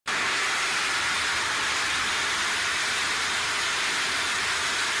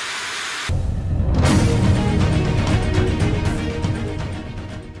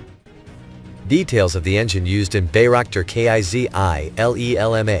Details of the engine used in Bayraktar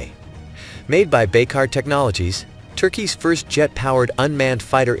KIZILELMA. Made by Baykar Technologies, Turkey's first jet-powered unmanned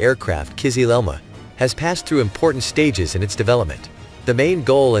fighter aircraft Kızılelma has passed through important stages in its development. The main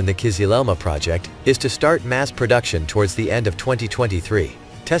goal in the Kızılelma project is to start mass production towards the end of 2023.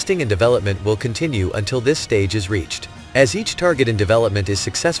 Testing and development will continue until this stage is reached. As each target in development is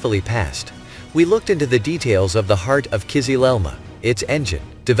successfully passed, we looked into the details of the heart of Kızılelma, its engine,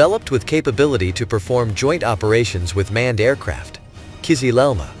 developed with capability to perform joint operations with manned aircraft.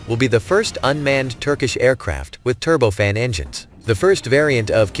 Kızılelma will be the first unmanned Turkish aircraft with turbofan engines. The first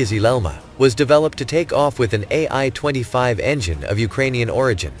variant of Kızılelma was developed to take off with an AI-25 engine of Ukrainian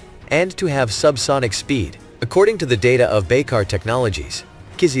origin and to have subsonic speed. According to the data of Baykar Technologies,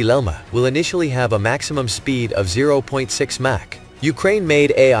 Kızılelma will initially have a maximum speed of 0.6 Mach.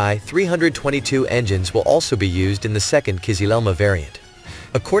 Ukraine-made AI-322 engines will also be used in the second Kızılelma variant.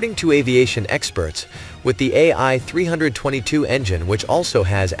 According to aviation experts, with the AI-322 engine, which also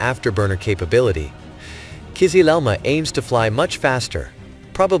has afterburner capability, Kızılelma aims to fly much faster,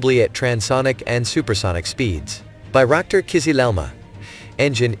 probably at transonic and supersonic speeds. Bayraktar Kızılelma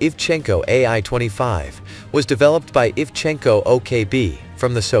engine Ivchenko AI-25 was developed by Ivchenko-OKB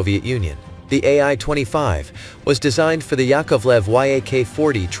from the Soviet Union. The AI-25 was designed for the Yakovlev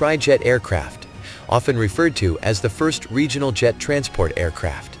Yak-40 trijet aircraft, often referred to as the first regional jet transport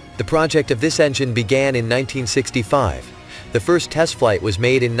aircraft. The project of this engine began in 1965. The first test flight was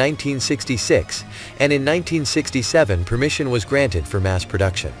made in 1966, and in 1967 permission was granted for mass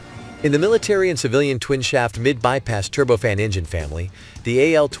production. In the military and civilian twin-shaft mid-bypass turbofan engine family,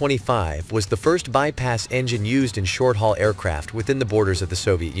 the AL-25 was the first bypass engine used in short-haul aircraft within the borders of the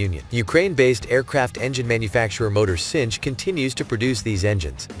Soviet Union. Ukraine-based aircraft engine manufacturer Motor Sinch continues to produce these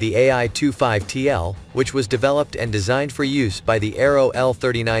engines. The AI-25TL, which was developed and designed for use by the Hongdu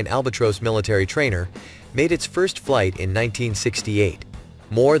L-15 Albatros military trainer, made its first flight in 1968.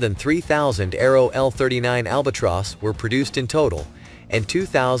 More than 3,000 Hongdu L-15 Albatros were produced in total, and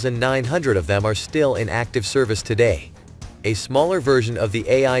 2,900 of them are still in active service today. A smaller version of the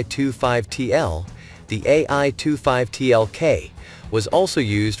AI-25TL, the AI-25TLK, was also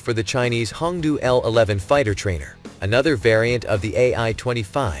used for the Chinese Hongdu L-15 fighter trainer. Another variant of the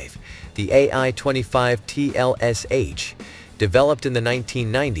AI-25, the AI-25TLSH, developed in the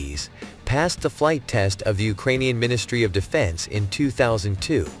 1990s, passed the flight test of the Ukrainian Ministry of Defense in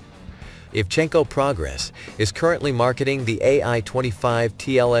 2002. Ivchenko-Progress is currently marketing the AI-25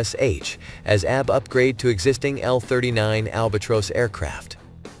 TLSH as AB upgrade to existing L-39 Albatros aircraft.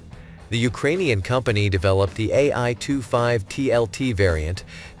 The Ukrainian company developed the AI-25 TLT variant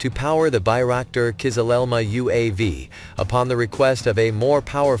to power the Bayraktar Kızılelma UAV upon the request of a more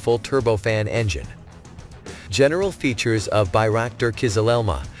powerful turbofan engine. General features of Bayraktar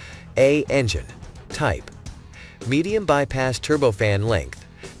Kızılelma A engine type: medium bypass turbofan length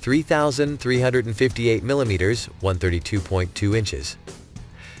 3,358 mm, 132.2 inches.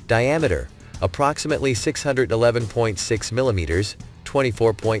 Diameter, approximately 611.6 mm,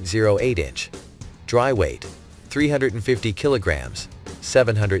 24.08 inch. Dry weight, 350 kilograms,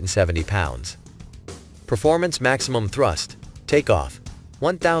 770 pounds. Performance maximum thrust, takeoff,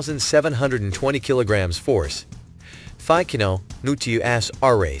 1,720 kilograms force. 5 km, nutu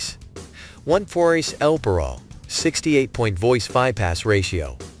race. 1 foris elpero, 68 voice bypass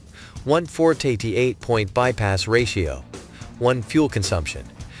ratio. 1 bypass ratio. 1 fuel consumption,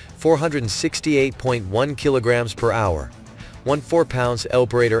 468.1 kilograms per hour. 1 pounds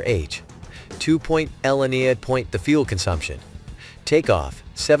operator H. 2 the fuel consumption. Takeoff,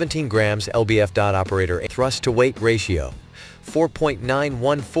 17 grams lbf. Operator A. Thrust to weight ratio,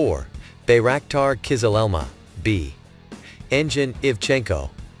 4.914. Bayraktar Kızılelma B. Engine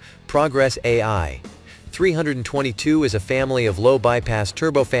Ivchenko-Progress AI-322 is a family of low-bypass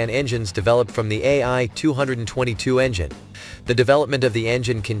turbofan engines developed from the AI-222 engine. The development of the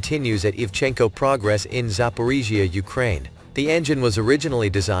engine continues at Ivchenko-Progress in Zaporizhzhia, Ukraine. The engine was originally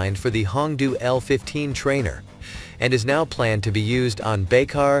designed for the Hongdu L-15 trainer and is now planned to be used on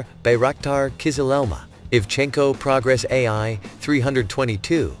Baykar Bayraktar Kızılelma. Ivchenko-Progress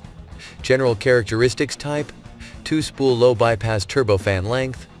AI-322. General characteristics type: 2-spool low-bypass turbofan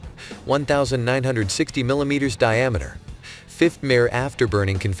length, 1,960 mm diameter, 5th mirror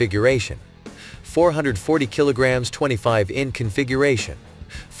afterburning configuration, 440 kg 25 in configuration,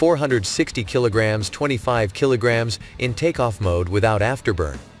 460 kg 25 kg in takeoff mode without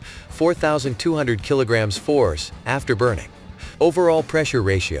afterburn, 4,200 kg force afterburning. Overall pressure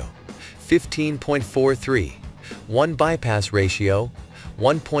ratio, 15.43, 1 bypass ratio,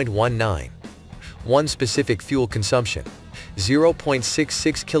 1.19, 1 specific fuel consumption,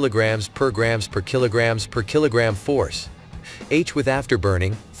 0.66 kilograms per kilogram force. H with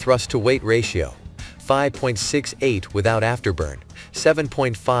afterburning, thrust to weight ratio, 5.68 without afterburn,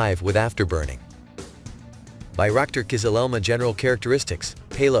 7.5 with afterburning. Bayraktar Kızılelma general characteristics,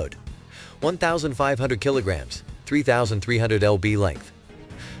 payload, 1,500 kilograms, 3,300 lb length,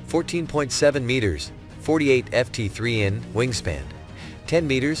 14.7 meters, 48 ft 3-in wingspan, 10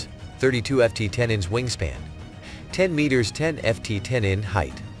 meters, 32 ft 10-in wingspan, 10 meters 10 ft 10-in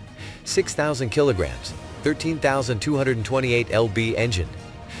height, 6,000 kilograms, 13,228 lb engine,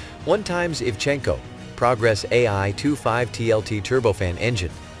 1x Ivchenko-Progress AI-322 TLT turbofan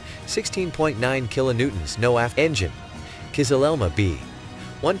engine, 16.9 kilonewtons no-aft engine. Kızılelma-B,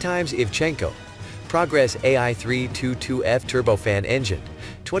 1x Ivchenko-Progress AI-322F turbofan engine,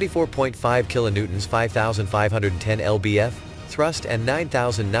 24.5 kilonewtons 5,510 lbf, thrust and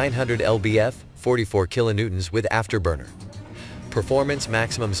 9,900 lbf, 44 kilonewtons with afterburner. Performance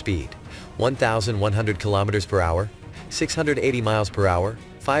maximum speed, 1,100 kilometers per hour, 680 miles per hour,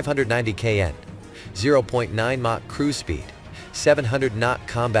 590 kn, 0.9 Mach cruise speed, 700 knot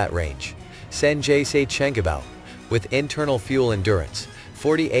combat range, Senjay Se Chengabao, with internal fuel endurance,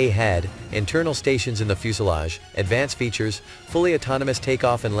 40A head, internal stations in the fuselage, advanced features, fully autonomous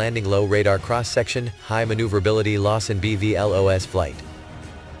takeoff and landing, low radar cross-section, high maneuverability, loss in BVLOS flight.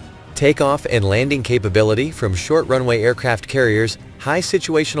 Takeoff and landing capability from short runway aircraft carriers, high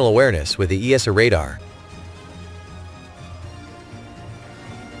situational awareness with the ESA radar,